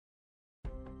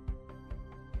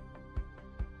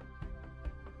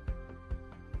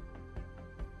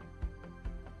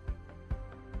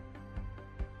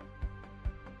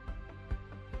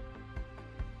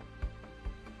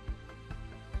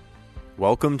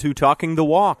Welcome to Talking the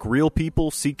Walk, real people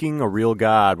seeking a real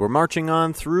God. We're marching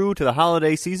on through to the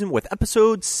holiday season with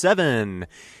episode 7.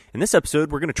 In this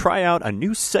episode, we're going to try out a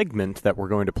new segment that we're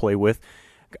going to play with,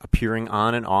 appearing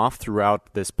on and off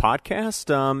throughout this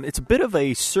podcast. It's a bit of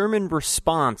a sermon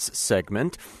response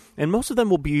segment, and most of them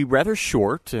will be rather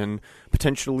short and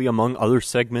potentially among other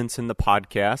segments in the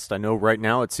podcast. I know right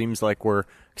now it seems like we're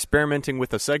experimenting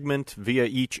with a segment via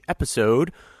each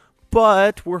episode,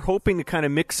 but we're hoping to kind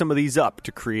of mix some of these up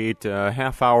to create a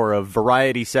half hour of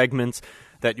variety segments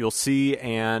that you'll see.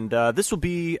 And this will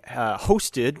be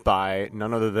hosted by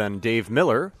none other than Dave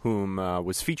Miller, whom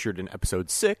was featured in episode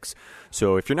 6.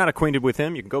 So if you're not acquainted with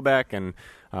him, you can go back and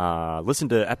listen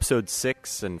to episode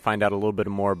 6 and find out a little bit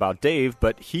more about Dave.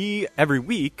 But he, every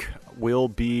week, will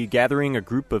be gathering a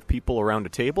group of people around a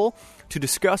table to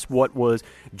discuss what was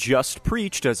just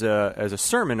preached as a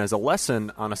sermon, as a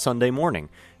lesson on a Sunday morning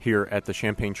here at the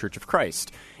Champaign Church of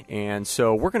Christ. And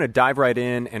so we're going to dive right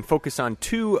in and focus on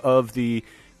 2 of the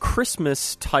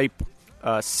Christmas-type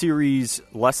series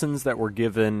lessons that were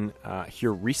given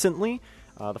here recently.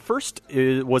 The first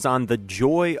was on the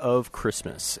joy of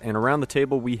Christmas. And around the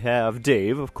table we have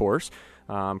Dave, of course,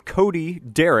 Cody,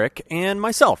 Derek, and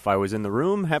myself. I was in the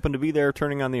room, happened to be there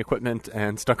turning on the equipment,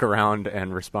 and stuck around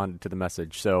and responded to the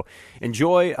message. So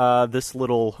enjoy this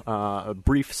little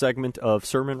brief segment of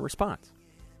sermon response.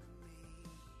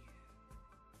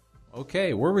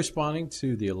 Okay, we're responding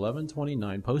to the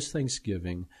 1129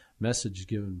 post-Thanksgiving message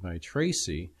given by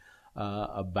Tracy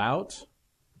about...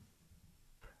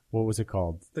 What was it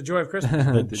called? The Joy of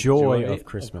Christmas. The Joy of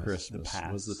Christmas. The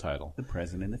past, was the title. The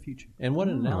present and the future. And what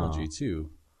an analogy, too.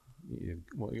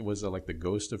 Was it like the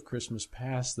ghost of Christmas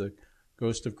past, the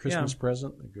ghost of Christmas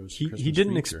present, the ghost of Christmas He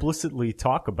didn't future? explicitly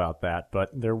talk about that, but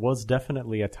there was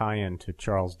definitely a tie-in to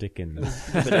Charles Dickens.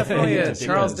 Definitely a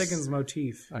Charles Dickens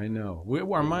motif. I know.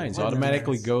 Our minds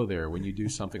automatically go there when you do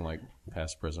something like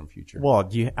past, present, future. Well,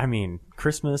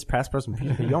 Christmas, past, present,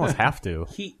 future, you almost have to.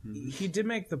 He did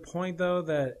make the point, though,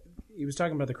 that he was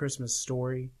talking about the Christmas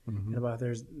story, and about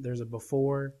there's a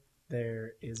before,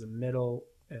 there is a middle,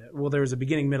 there's a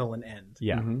beginning, middle, and end.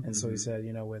 Yeah. And so he said,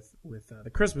 with the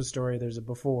Christmas story, there's a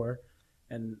before,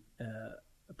 and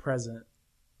a present,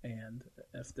 and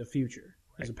the future.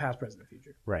 There's a past, present, and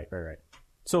future. Right.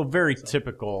 So very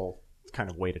typical kind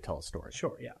of way to tell a story.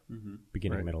 Sure, yeah.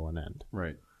 Beginning, middle, and end.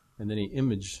 Right. And then he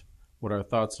imaged what our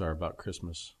thoughts are about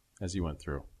Christmas as he went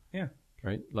through. Yeah.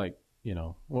 Right? Like,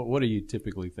 what do you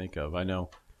typically think of? I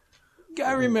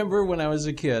remember when I was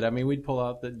a kid, we'd pull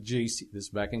out the this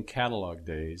back in catalog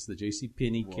days, the J.C.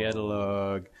 Penney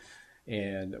catalog,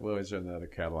 and what was another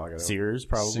catalog? Sears,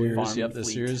 probably. Sears, the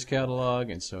Sears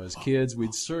catalog. And so as kids,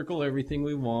 we'd circle everything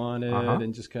we wanted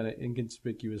and just kind of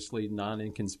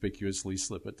non-inconspicuously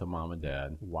slip it to mom and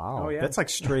dad. Wow. Oh, yeah. That's like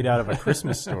straight out of a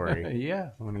Christmas story.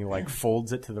 Yeah. When he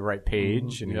folds it to the right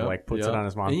page and he puts it on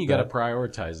his mom's And you bed. got to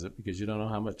prioritize it because you don't know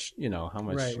how much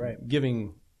Right.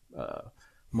 giving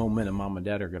momentum mom and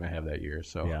dad are going to have that year.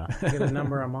 So Yeah. Get a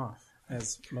number I'm off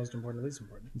as most important, least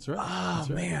important. That's right. Oh, That's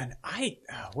right. man.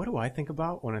 What do I think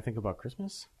about when I think about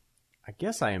Christmas? I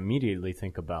guess I immediately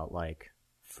think about,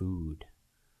 food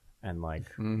and,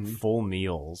 full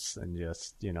meals and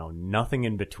just, nothing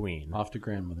in between. Off to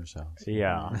grandmother's house.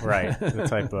 Yeah, right. The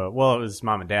type of, it was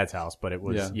mom and dad's house, but it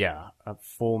was,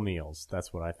 full meals.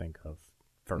 That's what I think of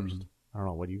first. I don't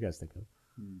know. What do you guys think of?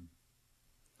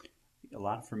 A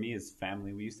lot for me is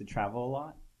family. We used to travel a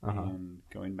lot. And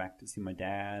going back to see my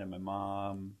dad and my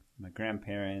mom, my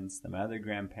grandparents, then my other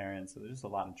grandparents. So there's just a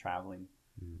lot of traveling,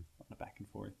 a lot of back and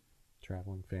forth.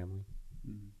 Traveling family.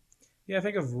 Yeah, I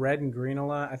think of red and green a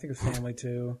lot. I think of family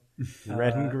too.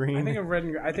 Red and green? I think of red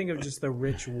and green. I think of just the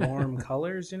rich, warm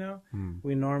colors,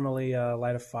 We normally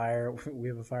light a fire. We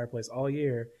have a fireplace all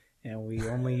year, and we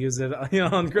only use it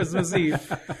on Christmas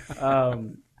Eve.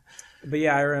 But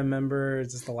yeah, I remember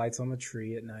just the lights on the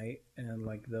tree at night and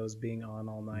those being on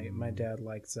all night. My dad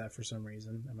likes that for some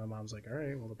reason, and my mom's like, "All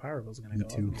right, well the power bill's going to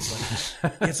go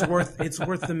up." It's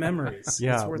worth the memories.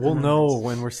 Yeah, we'll know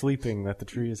when we're sleeping that the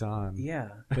tree is on. Yeah,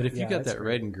 but if you got that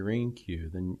red and green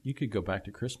cue, then you could go back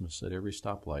to Christmas at every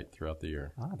stoplight throughout the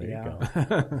year. Ah, there you go.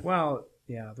 Well,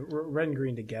 yeah, the red and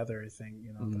green together, I think.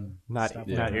 Not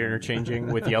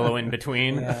interchanging with yellow in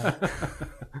between. Yeah.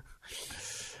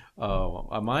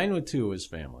 Mine too was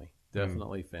family.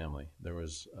 Definitely family. There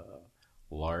was a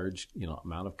large,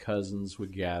 amount of cousins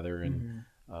would gather, and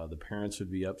the parents would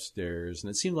be upstairs,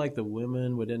 and it seemed like the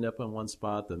women would end up in one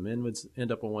spot, the men would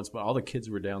end up in one spot. All the kids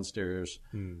were downstairs,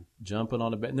 jumping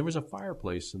on a bed, and there was a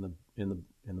fireplace in the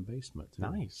basement too.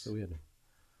 Nice. So we had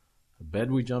a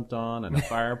bed we jumped on, and a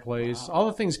fireplace. All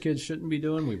the things kids shouldn't be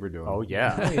doing, we were doing. Oh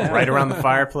yeah, right around the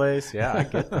fireplace. Yeah, I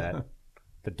get that.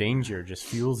 The danger just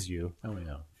fuels you. Oh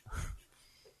yeah.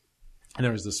 And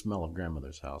there was the smell of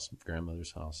grandmother's house.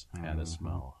 Grandmother's house had a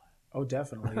smell. Oh,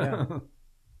 definitely, yeah.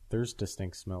 There's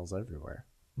distinct smells everywhere.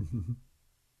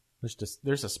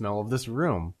 There's a smell of this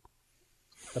room.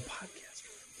 The podcast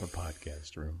room. The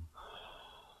podcast room.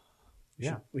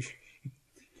 Yeah.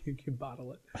 You can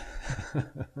bottle it.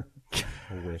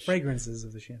 I wish. Fragrances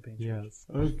of the champagne. Yes.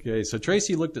 Okay, so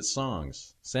Tracy looked at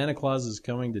songs. Santa Claus is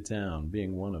Coming to Town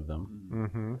being one of them.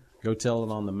 Mm-hmm. Go Tell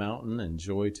It on the Mountain and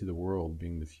Joy to the World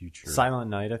being the future. Silent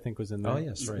Night, I think, was in there. Oh,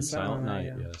 yes, right. Silent Night,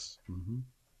 yeah. yes. Mm-hmm.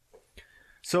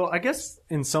 So I guess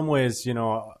in some ways,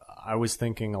 I was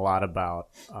thinking a lot about,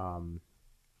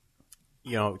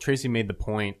 Tracy made the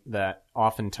point that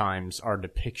oftentimes our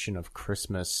depiction of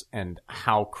Christmas and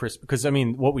how Christmas, because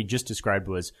what we just described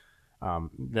was,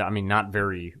 not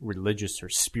very religious or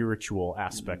spiritual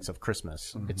aspects of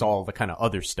Christmas. Mm-hmm. It's all the kind of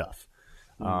other stuff.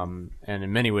 And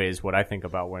in many ways, what I think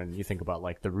about when you think about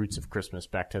like the roots of Christmas,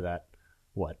 back to that,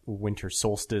 winter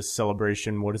solstice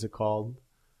celebration, what is it called?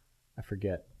 I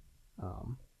forget.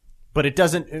 But it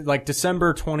doesn't, like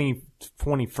December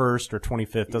 21st or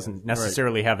 25th doesn't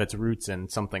necessarily have its roots in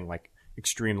something like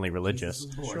extremely religious.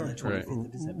 Sure.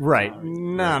 Right.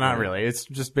 No, not really. It's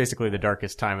just basically the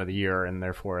darkest time of the year, and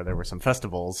therefore there were some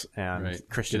festivals, and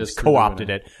Christians co-opted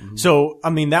it. Mm-hmm. So,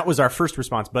 that was our first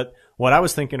response. But what I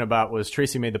was thinking about was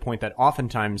Tracy made the point that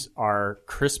oftentimes our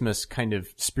Christmas kind of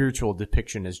spiritual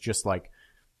depiction is just like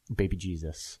baby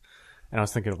Jesus. And I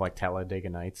was thinking of like Talladega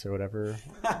Nights or whatever.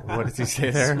 What does he say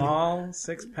there? Small,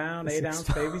 6-pound, 8-ounce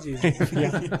baby Jesus.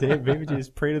 Yeah, baby Jesus,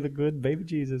 pray to the good baby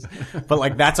Jesus. But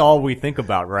like that's all we think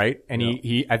about, right? And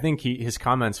I think his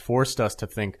comments forced us to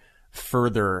think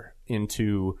further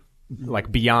into like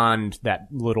beyond that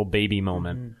little baby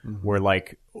moment, where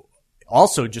like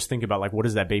also just think about like what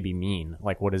does that baby mean?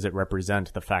 Like what does it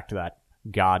represent? The fact that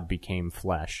God became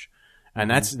flesh. And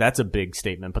that's a big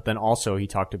statement. But then also he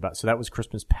talked about, so that was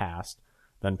Christmas past.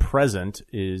 Then present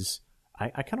is,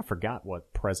 I kind of forgot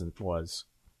what present was.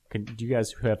 Do you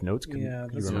guys who have notes?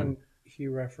 This one he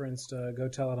referenced Go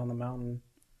Tell It on the Mountain,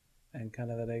 and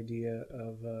kind of that idea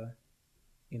of,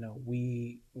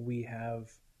 we have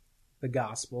the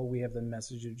gospel, we have the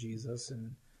message of Jesus,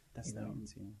 and that's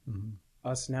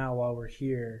us now while we're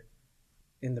here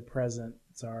in the present,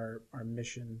 it's our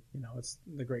mission. It's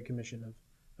the Great Commission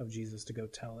of Jesus to go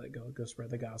tell it, go spread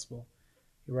the gospel.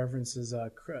 He references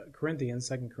Corinthians,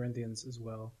 2 Corinthians as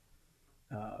well.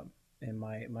 And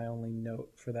my only note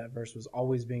for that verse was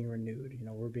always being renewed.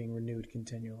 We're being renewed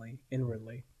continually,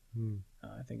 inwardly.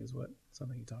 I think is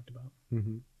something he talked about.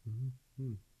 Mm-hmm.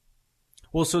 Mm-hmm.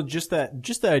 Well, so just the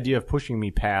idea of pushing me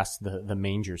past the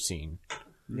manger scene,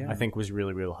 I think was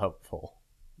really, really helpful,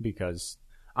 because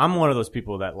I'm one of those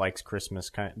people that likes Christmas,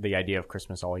 the idea of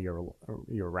Christmas all year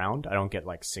round. I don't get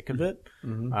like sick of it.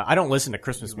 Mm-hmm. I don't listen to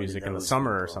Christmas music in the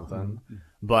summer or something,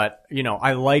 but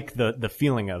I like the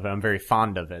feeling of it. I'm very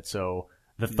fond of it. So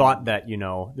the thought that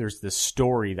there's this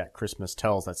story that Christmas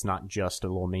tells that's not just a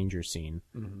little manger scene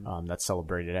that's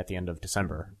celebrated at the end of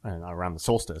December and around the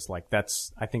solstice. Like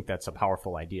I think that's a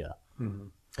powerful idea. Mm-hmm.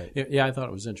 Yeah, I thought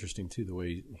it was interesting too the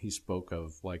way he spoke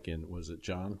of, like was it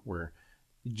John, where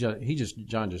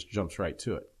John just jumps right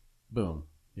to it, boom,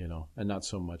 and not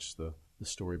so much the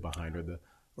story behind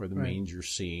or the manger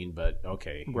scene, but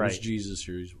okay, here's Jesus,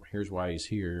 here's why he's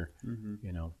here,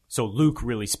 So Luke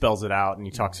really spells it out, and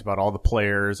he talks about all the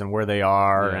players and where they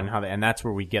are and how and that's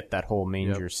where we get that whole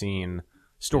manger scene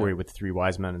story with the 3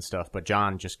 wise men and stuff. But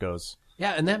John just goes,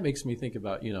 and that makes me think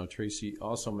about Tracy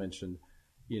also mentioned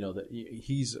that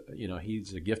he's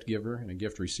a gift giver and a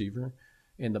gift receiver.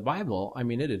 In the Bible,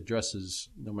 it addresses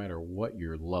no matter what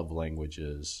your love language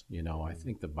is. I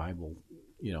think the Bible,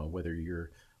 whether you're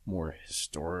more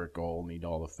historical, need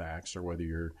all the facts, or whether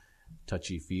you're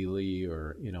touchy-feely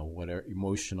or, whatever,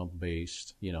 emotional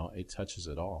based, it touches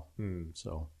it all.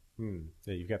 So,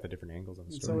 yeah, you've got the different angles on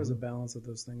the story. It's always a balance of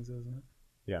those things, isn't it?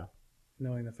 Yeah.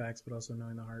 Knowing the facts, but also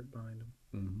knowing the heart behind them.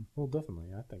 Mm-hmm. Well, definitely.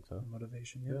 I think so. The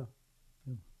motivation, yeah.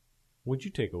 What'd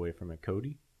you take away from it,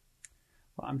 Cody?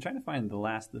 Well, I'm trying to find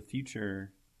the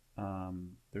future.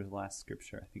 There's the last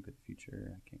scripture, I think, with the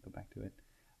future. I can't go back to it.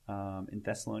 In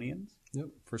Thessalonians. Yep.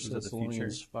 1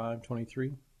 Thessalonians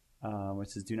 5:23. Which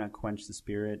says, "Do not quench the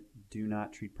spirit. Do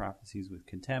not treat prophecies with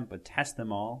contempt, but test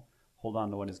them all. Hold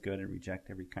on to what is good and reject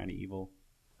every kind of evil."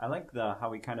 I like how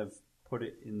we kind of put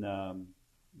it in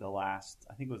the last,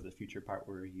 I think it was the future part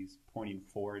where he's pointing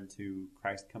forward to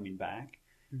Christ coming back,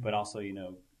 but also,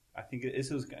 I think this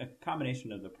was a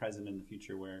combination of the present and the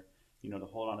future, where to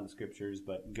hold on to the scriptures,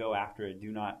 but go after it.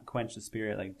 Do not quench the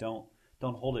spirit. Like, don't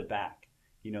hold it back.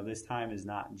 This time is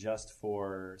not just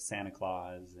for Santa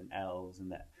Claus and elves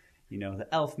and that, the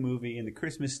Elf movie and the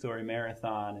Christmas Story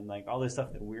marathon and like all this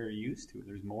stuff that we're used to.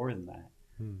 There's more than that.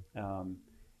 And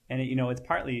it's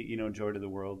partly, joy to the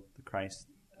world, Christ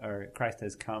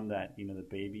has come, that, the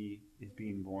baby is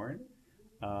being born.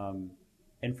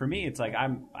 And for me, it's like,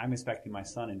 I'm expecting my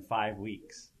son in 5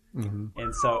 weeks. Mm-hmm.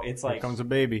 And so it's like, here comes a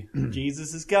baby.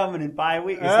 Jesus is coming in 5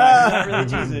 weeks. It's not really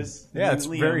Jesus. Yeah, it's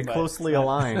Liam, very closely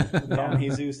aligned. Call him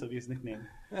Jesus will be his nickname.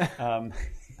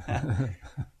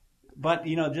 But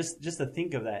just to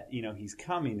think of that, he's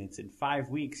coming. It's in 5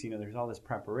 weeks. There's all this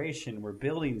preparation. We're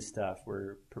building stuff.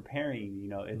 We're preparing.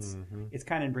 It's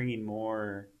kind of bringing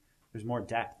more. There's more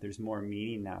depth. There's more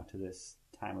meaning now to this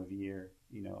time of year.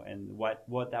 And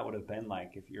what that would have been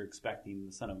like if you're expecting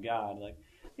the Son of God, like,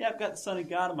 yeah, I've got the Son of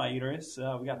God in my uterus.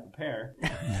 We got to prepare.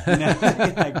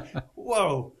 Like,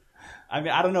 whoa. I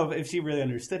mean, I don't know if she really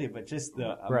understood it, but just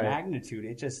the magnitude,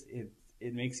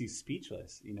 it makes you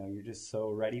speechless. You're just so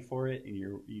ready for it, and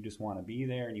you just want to be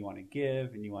there, and you want to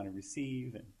give, and you want to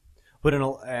receive. But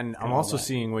I'm also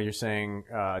seeing what you're saying.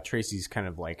 Tracy's kind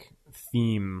of like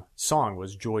theme song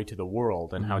was "Joy to the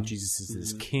World" and how Jesus is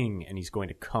this King, and he's going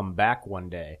to come back one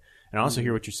day. And I also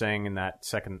hear what you're saying in that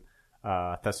Second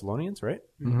Thessalonians, right?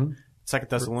 Mm-hmm. Second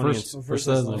Thessalonians. First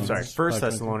Thessalonians. Sorry, First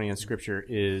Thessalonians scripture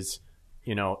is,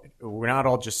 we're not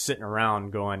all just sitting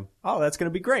around going, "Oh, that's going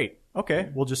to be great." Okay,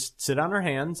 we'll just sit on our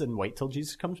hands and wait till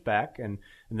Jesus comes back, and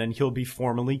then he'll be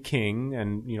formally king,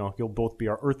 and he'll both be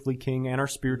our earthly king and our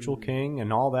spiritual king,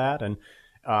 and all that. And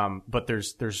but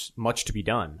there's much to be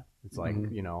done. It's like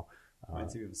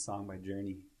Reminds me of a song by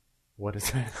Journey. What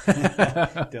is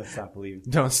that? Don't Stop Believing.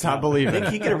 Don't Stop Believing. I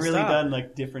think he could have really done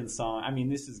like different songs. I mean,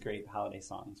 this is great holiday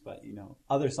songs, but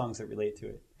other songs that relate to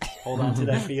it. Hold on to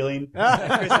that feeling,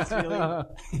 that Christmas feeling.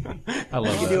 I love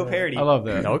that. You can do a parody. I love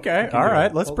that. Okay, all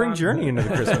right. Let's bring Journey into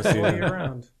the Christmas all season. year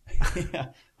round. Yeah,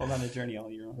 hold on to Journey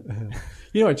all year round.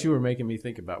 What you were making me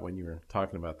think about when you were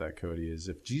talking about that, Cody, is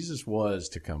if Jesus was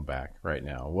to come back right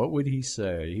now, what would he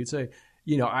say? He'd say,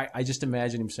 I just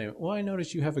imagine him saying, "Well, I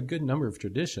noticed you have a good number of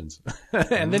traditions,"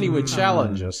 and then he would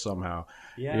challenge us somehow.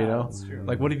 Yeah, that's true.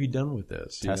 Like, what have you done with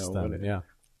this? Test them. Yeah.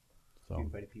 So, you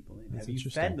invited people in. Have you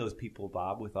fed those people,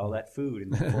 Bob, with all that food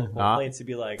and the full plates to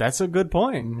be like? That's a good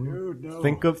point. Dude, no.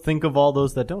 Think of all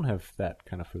those that don't have that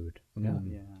kind of food. Yeah.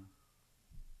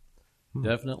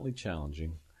 Definitely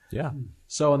challenging. Yeah.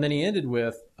 So, and then he ended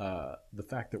with the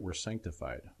fact that we're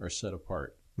sanctified or set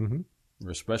apart. Mm-hmm.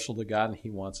 We're special to God, and he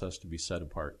wants us to be set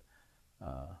apart.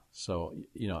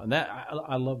 And that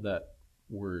I love that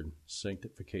word,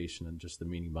 sanctification, and just the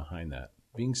meaning behind that.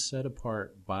 Being set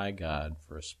apart by God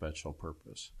for a special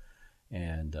purpose.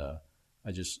 And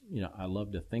I just, I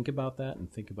love to think about that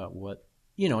and think about what,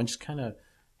 and just kind of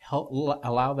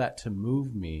allow that to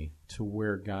move me to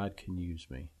where God can use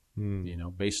me,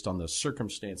 based on the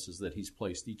circumstances that he's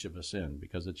placed each of us in,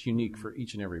 because it's unique for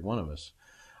each and every one of us.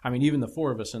 I mean, even the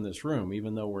four of us in this room,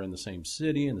 even though we're in the same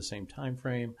city, in the same time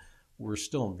frame, we're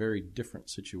still in very different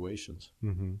situations.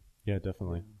 Mm-hmm. Yeah,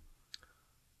 definitely.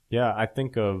 Yeah, I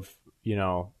think of,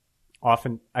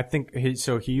 often,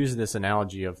 he used this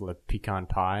analogy of the pecan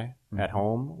pie at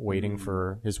home, waiting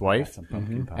for his wife,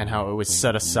 and how it was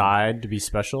set aside to be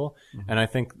special. And I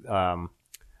think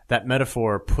that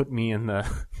metaphor put me in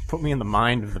the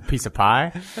mind of the piece of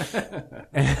pie,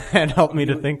 and helped me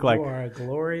to think like, you are a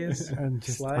glorious I'm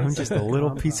just a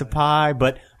little piece of pie,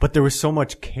 but there was so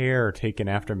much care taken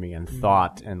after me and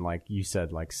thought, and like you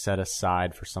said, like set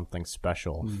aside for something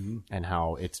special, and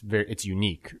how it's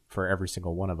unique for every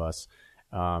single one of us.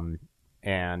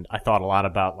 And I thought a lot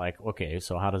about like, okay,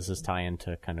 so how does this tie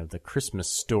into kind of the Christmas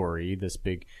story, this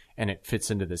big, and it fits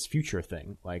into this future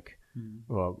thing, like.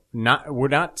 Well, we're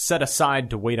not set aside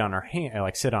to wait on our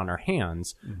sit on our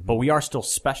hands, but we are still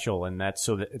special, and that's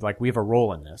so that like we have a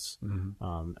role in this.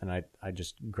 And I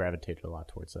just gravitated a lot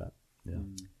towards that.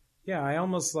 Yeah. I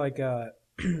almost like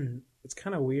it's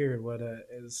kind of weird.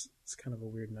 It's kind of a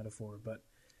weird metaphor, but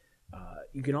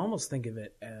you can almost think of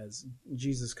it as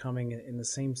Jesus coming in the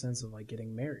same sense of like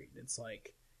getting married. It's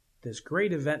like this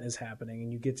great event is happening,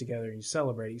 and you get together and you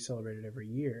celebrate. You celebrate it every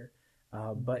year.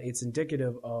 But it's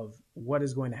indicative of what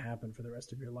is going to happen for the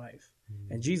rest of your life.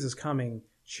 And Jesus coming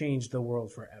changed the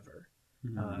world forever.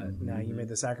 Now, he made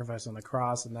the sacrifice on the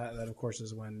cross, and that of course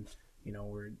is when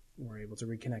we're able to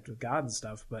reconnect with God and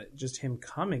stuff. But just him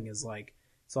coming is like,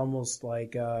 it's almost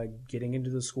like getting into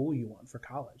the school you want for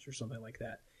college or something like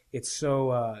that. It's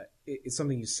so it's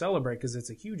something you celebrate because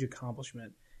it's a huge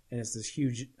accomplishment, and it's this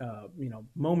huge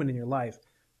moment in your life.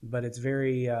 But it's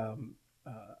very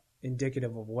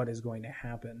indicative of what is going to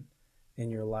happen in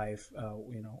your life,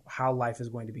 how life is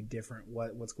going to be different,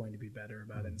 what's going to be better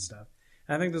about it and stuff.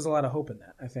 And I think there's a lot of hope in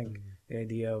that. I think the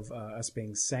idea of us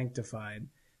being sanctified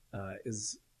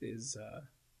is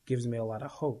gives me a lot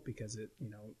of hope, because it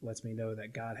lets me know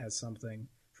that God has something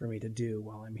for me to do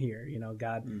while I'm here.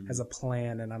 God has a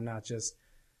plan, and I'm not just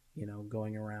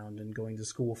going around and going to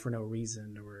school for no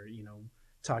reason, or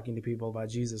talking to people about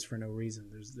Jesus for no reason.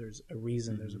 There's a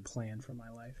reason. There's a plan for my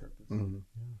life.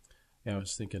 Yeah, I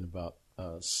was thinking about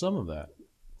some of that,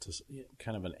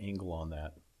 kind of an angle on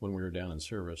that when we were down in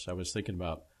service. I was thinking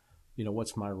about,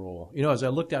 what's my role? As I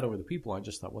looked out over the people, I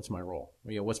just thought, what's my role?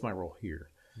 What's my role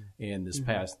here? And this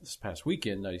past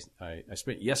weekend, I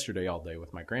spent yesterday all day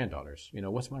with my granddaughters.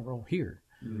 What's my role here?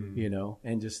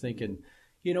 And just thinking,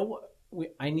 what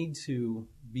I need to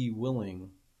be willing,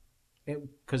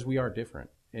 because we are different,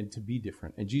 and to be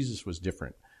different. And Jesus was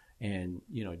different. And,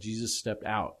 Jesus stepped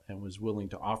out and was willing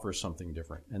to offer something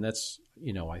different. And that's,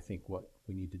 I think what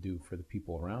we need to do for the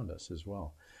people around us as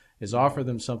well, is offer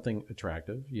them something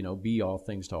attractive, be all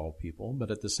things to all people.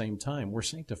 But at the same time, we're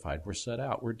sanctified, we're set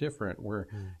out, we're different, we're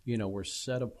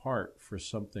set apart for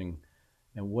something.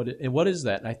 And what is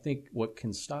that? And I think what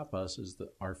can stop us is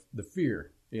the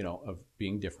fear, of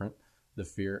being different. The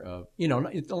fear of,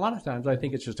 a lot of times I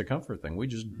think it's just a comfort thing. We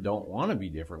just don't want to be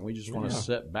different. We just want to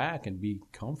sit back and be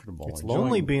comfortable. It's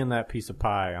lonely being that piece of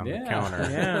pie on the counter.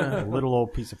 Yeah. A little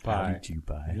old piece of pie. How did you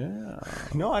buy? Yeah.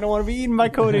 No, I don't want to be eaten by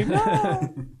Cody.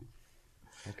 No.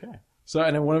 Okay. So,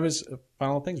 and then one of his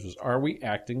final things was, are we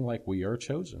acting like we are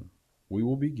chosen? We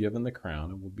will be given the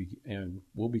crown, and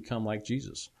we'll become like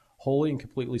Jesus, holy and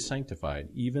completely sanctified,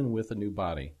 even with a new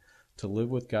body, to live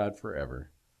with God forever.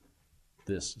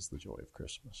 This is the joy of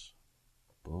Christmas.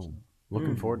 Boom.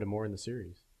 Looking forward to more in the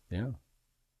series. Yeah.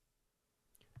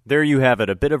 There you have it,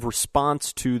 a bit of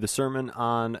response to the sermon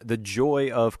on the joy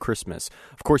of Christmas.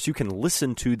 Of course, you can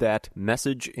listen to that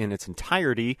message in its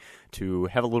entirety to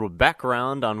have a little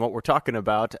background on what we're talking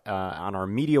about on our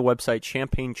media website,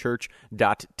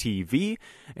 champagnechurch.tv,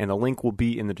 and the link will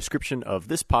be in the description of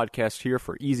this podcast here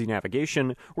for easy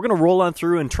navigation. We're going to roll on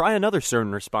through and try another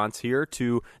sermon response here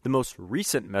to the most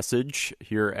recent message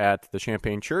here at the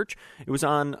Champagne Church. It was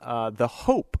on the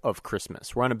hope of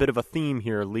Christmas. We're on a bit of a theme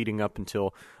here leading up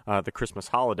until the Christmas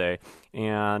holiday.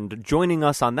 And joining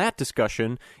us on that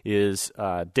discussion is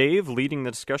Dave leading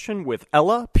the discussion with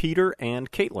Ella, Peter, and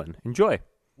Caitlin. Enjoy.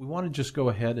 We want to just go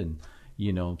ahead and,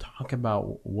 talk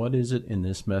about what is it in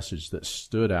this message that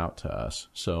stood out to us.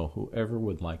 So whoever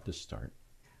would like to start.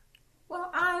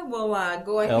 Well, I will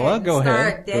go ahead Ella, and go start,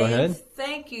 ahead. Dave. Go ahead.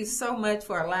 Thank you so much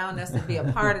for allowing us to be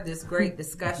a part of this great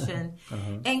discussion.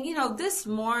 And, this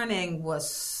morning was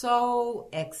so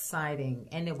exciting,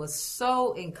 and it was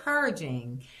so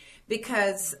encouraging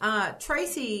because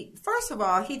Tracy, first of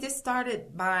all, he just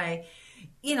started by,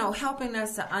 helping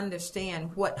us to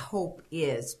understand what hope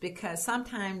is, because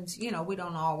sometimes, we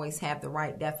don't always have the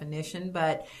right definition.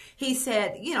 But he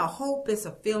said, hope is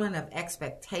a feeling of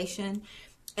expectation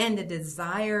and the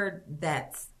desire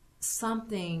that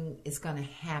something is going to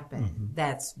happen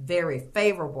that's very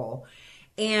favorable.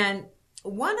 And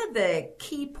one of the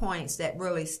key points that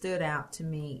really stood out to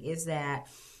me is that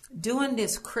during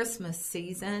this Christmas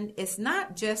season, it's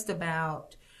not just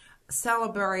about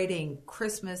celebrating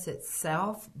Christmas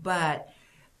itself, but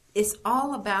it's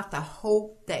all about the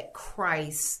hope that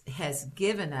Christ has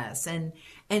given us. And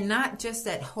not just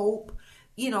that hope,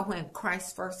 when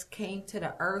Christ first came to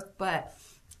the earth, but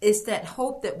it's that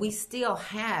hope that we still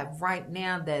have right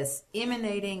now that's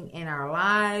emanating in our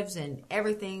lives and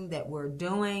everything that we're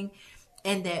doing,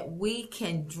 and that we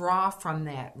can draw from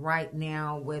that right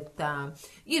now with,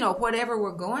 whatever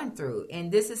we're going through.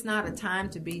 And this is not a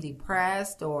time to be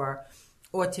depressed or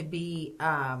to be,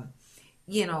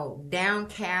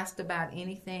 downcast about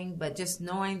anything, but just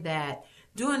knowing that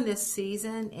during this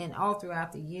season and all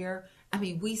throughout the year,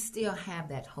 we still have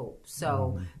that hope.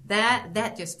 So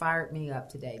that just fired me up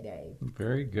today, Dave.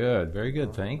 Very good. Very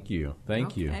good. Thank you.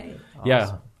 Thank you. Awesome.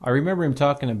 Yeah, I remember him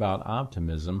talking about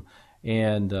optimism,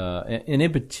 and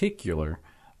in particular,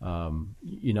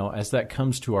 as that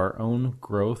comes to our own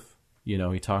growth,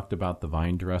 he talked about the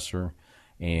vine dresser,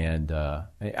 and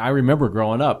I remember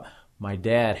growing up, my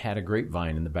dad had a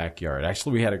grapevine in the backyard.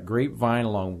 Actually, we had a grapevine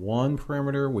along one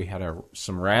perimeter. We had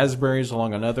some raspberries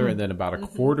along another, and then about a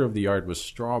quarter of the yard was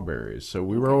strawberries. So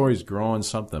we were always growing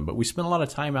something. But we spent a lot of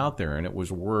time out there, and it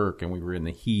was work, and we were in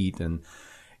the heat, and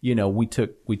we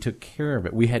took care of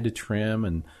it. We had to trim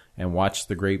and watch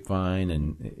the grapevine,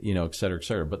 and et cetera, et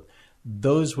cetera. But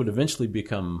those would eventually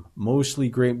become mostly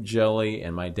grape jelly,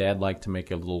 and my dad liked to make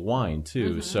a little wine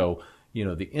too. So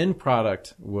the end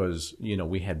product was,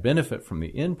 we had benefit from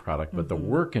the end product, but the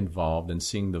work involved in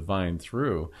seeing the vine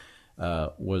through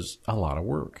was a lot of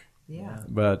work. Yeah.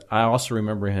 But I also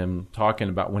remember him talking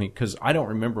about because I don't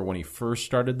remember when he first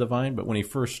started the vine, but when he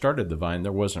first started the vine,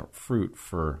 there wasn't fruit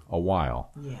for a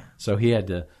while. Yeah. So he had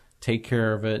to take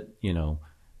care of it,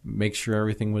 make sure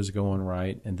everything was going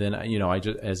right. And then, I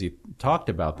just, as he talked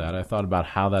about that, I thought about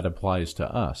how that applies to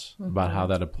us, about how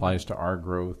that applies to our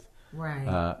growth.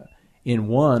 Right. In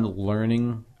one,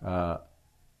 learning,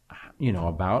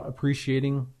 about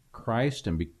appreciating Christ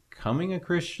and becoming a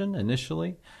Christian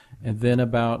initially, and then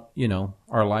about,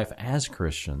 our life as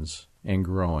Christians and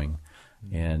growing.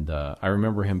 And I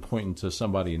remember him pointing to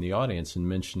somebody in the audience and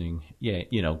mentioning,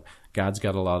 God's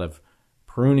got a lot of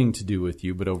pruning to do with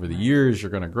you, but over the years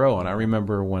you're going to grow. And I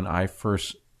remember when I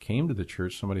first came to the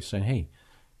church, somebody saying, hey,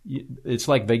 it's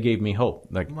like they gave me hope.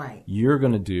 Like, you're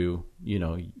going to do,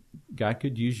 God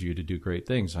could use you to do great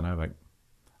things. And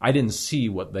I didn't see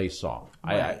what they saw.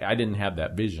 Right. I didn't have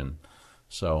that vision.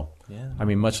 So,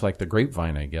 much like the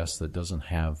grapevine, I guess, that doesn't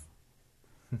have,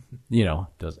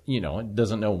 it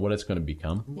doesn't know what it's going to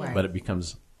become, but it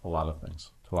becomes a lot of things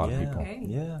to a lot of people. Okay.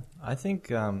 Yeah, I think,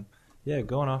 going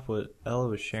off what Ella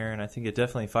was sharing, I think it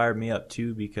definitely fired me up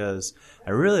too, because I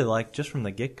really liked just from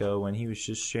the get-go when he was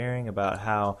just sharing about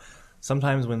how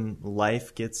sometimes when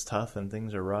life gets tough and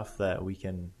things are rough, that we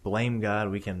can blame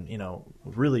God. We can,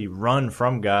 really run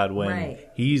from God when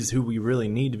He's who we really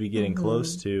need to be getting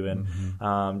close to. And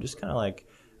just kind of like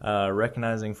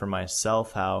recognizing for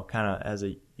myself how kind of as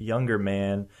a younger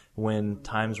man, when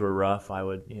times were rough, I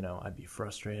would, I'd be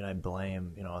frustrated. I'd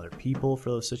blame, other people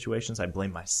for those situations. I'd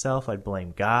blame myself. I'd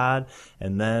blame God.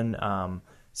 And then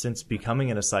since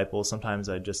becoming a disciple, sometimes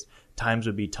times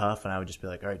would be tough, and I would just be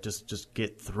like, all right, just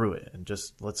get through it, and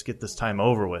just let's get this time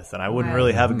over with. And I wouldn't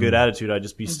really have a good attitude. I'd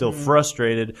just be still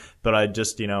frustrated, but I'd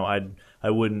just, I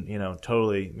wouldn't,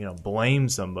 totally, blame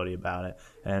somebody about it.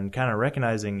 And kind of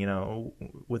recognizing,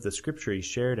 with the scripture he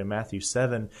shared in Matthew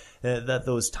 7, that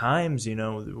those times,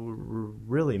 were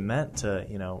really meant to,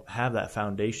 have that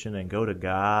foundation and go to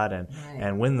God.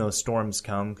 And when those storms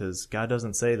come, because God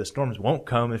doesn't say the storms won't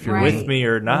come if you're with me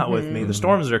or not with me. The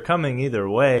storms are coming either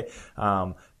way.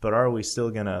 But are we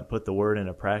still going to put the word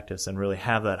into practice and really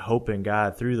have that hope in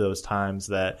God through those times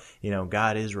that,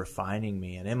 God is refining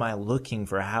me? And am I looking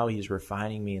for how He's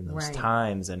refining me in those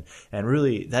times? And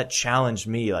really that challenged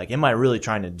me. Like, am I really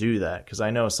trying to do that? Because I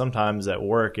know sometimes at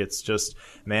work it's just,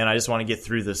 man, I just want to get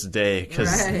through this day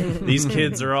because these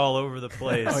kids are all over the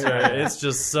place. It's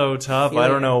just so tough. I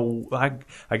don't know.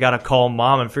 I got to call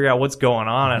mom and figure out what's going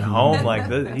on at home.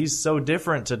 Like, he's so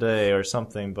different today or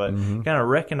something. But kind of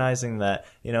recognizing that,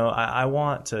 I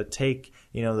want to take,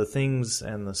 the things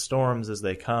and the storms as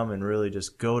they come and really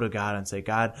just go to God and say,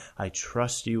 God, I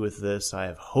trust you with this. I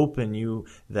have hope in you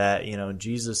that,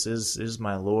 Jesus is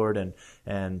my Lord,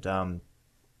 and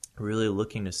really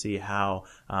looking to see how,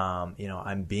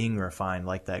 I'm being refined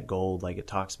like that gold, like it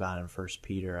talks about in 1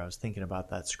 Peter. I was thinking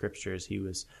about that scripture as he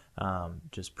was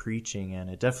just preaching, and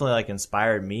it definitely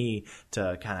inspired me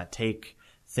to kind of take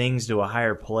things to a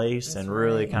higher place. That's and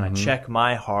really kind of check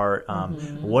my heart.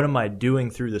 What am I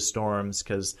doing through the storms?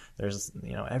 Because there's,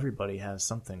 everybody has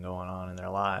something going on in their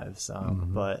lives.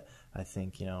 But I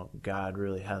think, God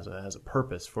really has a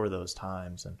purpose for those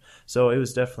times. And so it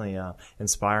was definitely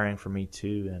inspiring for me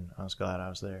too. And I was glad I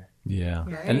was there. Yeah.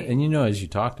 And as you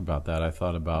talked about that, I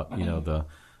thought about, the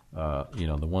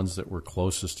ones that were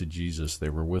closest to Jesus. They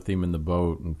were with him in the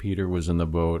boat, and Peter was in the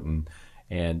boat,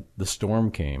 and the storm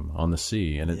came on the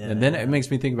sea. And then it makes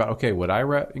me think about, okay,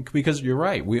 because you're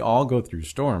right, we all go through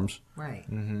storms. Right.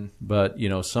 But,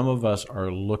 some of us are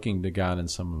looking to God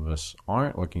and some of us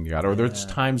aren't looking to God. Or there's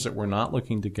times that we're not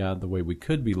looking to God the way we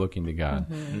could be looking to God.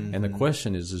 And the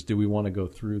question is do we want to go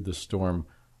through the storm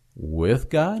with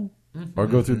God? Or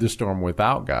go through the storm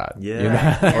without God.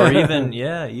 Or even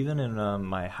in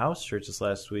my house church this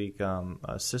last week, a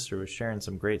sister was sharing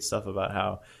some great stuff about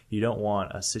how you don't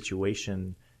want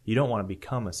to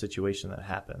become a situation that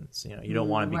happens. You don't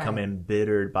want to become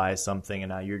embittered by something and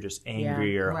now you're just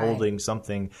angry or holding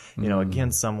something,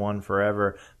 against someone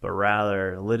forever, but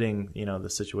rather letting, the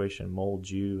situation mold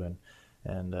you.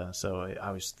 And so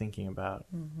I was thinking about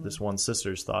this one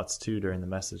sister's thoughts too during the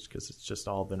message, because it's just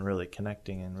all been really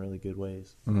connecting in really good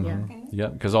ways. Yeah,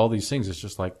 because all these things, it's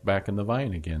just like back in the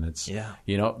vine again. It's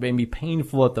it may be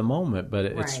painful at the moment, but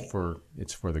it's for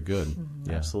the good.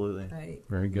 Yeah. Absolutely,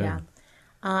 very good. Yeah.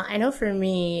 I know for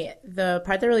me, the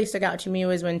part that really stuck out to me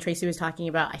was when Tracy was talking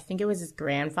about, I think it was his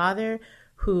grandfather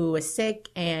who was sick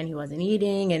and he wasn't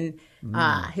eating, and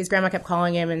his grandma kept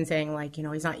calling him and saying, like, you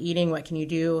know, he's not eating, what can you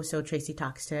do? So Tracy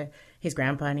talks to his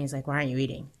grandpa and he's like, why aren't you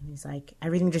eating? And he's like,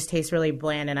 everything just tastes really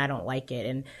bland and I don't like it.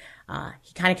 And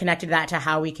he kind of connected that to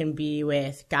how we can be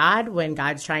with God when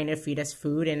God's trying to feed us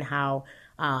food, and how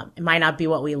it might not be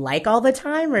what we like all the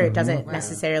time, or it doesn't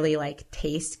necessarily like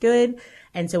taste good,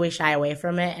 and so we shy away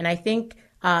from it. And I think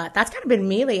that's kind of been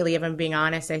me lately, if I'm being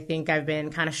honest. I think I've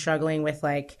been kind of struggling with,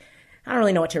 like, I don't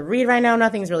really know what to read right now.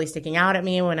 Nothing's really sticking out at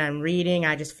me when I'm reading.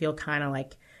 I just feel kind of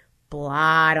like blah.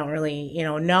 I don't really,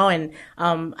 know. And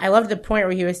I loved the point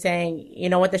where he was saying,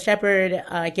 what the shepherd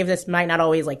gives us might not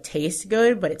always like taste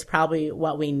good, but it's probably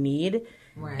what we need.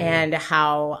 Right. And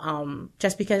how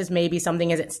just because maybe something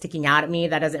isn't sticking out at me,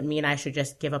 that doesn't mean I should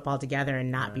just give up altogether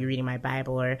and not be reading my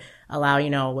Bible, or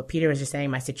allow, what Peter was just saying,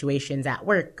 my situations at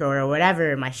work or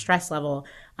whatever, my stress level,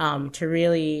 to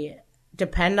really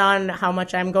depend on how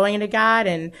much I'm going into God.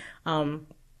 And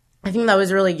I think that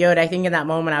was really good. I think in that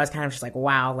moment I was kind of just like,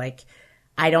 wow, like,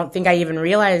 I don't think I even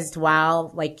realized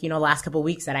last couple of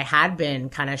weeks that I had been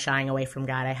kind of shying away from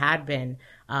God. I had been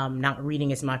not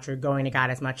reading as much or going to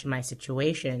God as much in my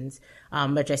situations.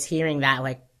 But just hearing that,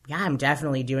 like, yeah, I'm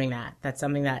definitely doing that. That's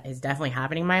something that is definitely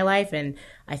happening in my life. And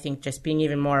I think just being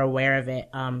even more aware of it,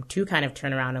 to kind of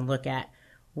turn around and look at,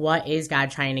 what is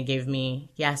God trying to give me?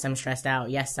 Yes, I'm stressed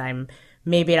out. Yes, I'm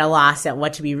maybe at a loss at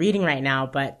what to be reading right now,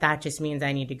 but that just means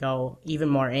I need to go even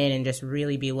more in and just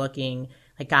really be looking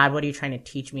like, God, what are you trying to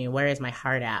teach me? Where is my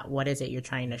heart at? What is it you're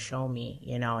trying to show me?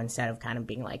 Instead of kind of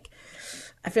being like,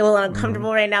 I feel a little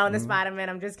uncomfortable right now in this spot, and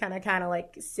I'm just kind of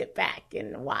like sit back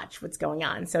and watch what's going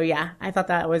on. So yeah, I thought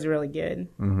that was really good.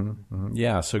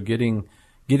 Yeah. So getting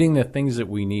the things that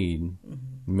we need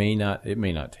may not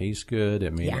taste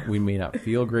good. We may not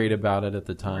feel great about it at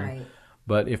the time. Right.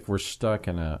 But if we're stuck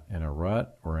in a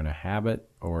rut or in a habit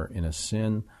or in a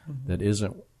sin that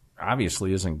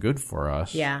obviously isn't good for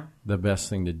us, the best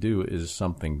thing to do is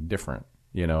something different,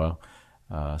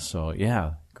 So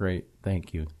yeah, great.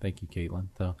 Thank you, Caitlin.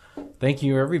 So thank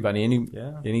you, everybody.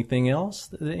 Anything else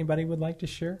that anybody would like to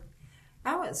share?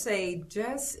 I would say,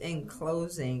 just in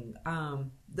closing,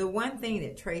 the one thing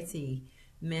that Tracy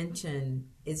mentioned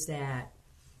is that,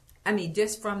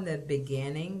 just from the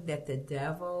beginning, that the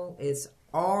devil is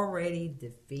already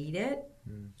defeated.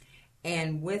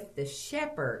 And with the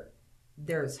shepherd,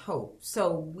 there's hope.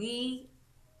 So we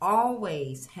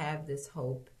always have this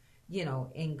hope,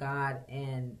 in God.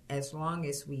 And as long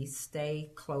as we stay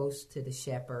close to the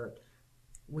shepherd,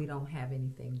 we don't have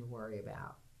anything to worry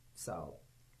about. So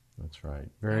that's right.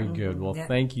 Very good. Well,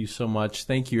 thank you so much.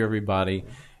 Thank you, everybody.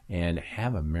 And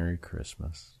have a Merry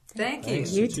Christmas. Thank you.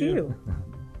 You too.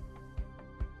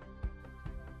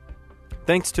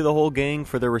 Thanks to the whole gang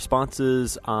for their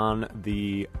responses on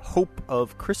the hope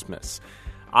of Christmas.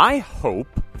 I hope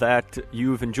that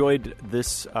you've enjoyed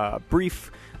this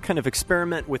brief kind of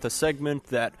experiment with a segment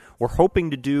that we're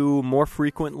hoping to do more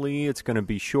frequently. It's going to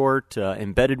be short,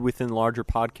 embedded within larger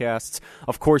podcasts.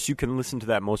 Of course, you can listen to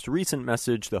that most recent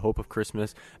message, The Hope of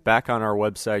Christmas, back on our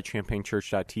website,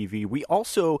 champagnechurch.tv. We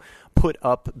also put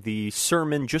up the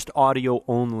sermon, just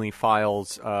audio-only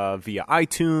files via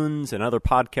iTunes and other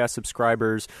podcast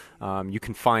subscribers. You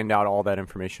can find out all that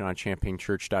information on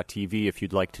champagnechurch.tv if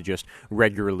you'd like to just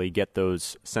regularly get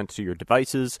those sent to your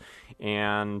devices.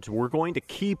 And we're going to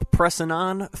keep pressing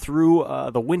on through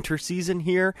the winter season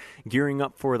here, gearing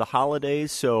up for the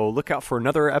holidays. So look out for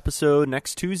another episode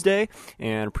next Tuesday,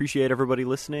 and appreciate everybody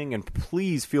listening. And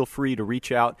please feel free to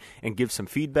reach out and give some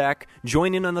feedback.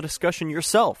 Join in on the discussion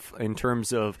yourself in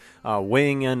terms of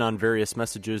weighing in on various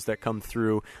messages that come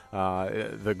through.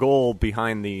 The goal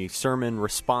behind the sermon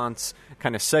response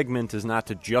kind of segment is not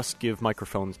to just give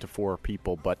microphones to 4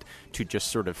 people, but to just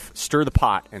sort of stir the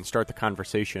pot and start the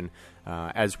conversation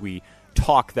as we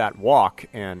talk that walk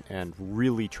and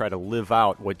really try to live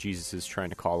out what Jesus is trying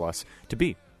to call us to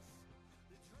be.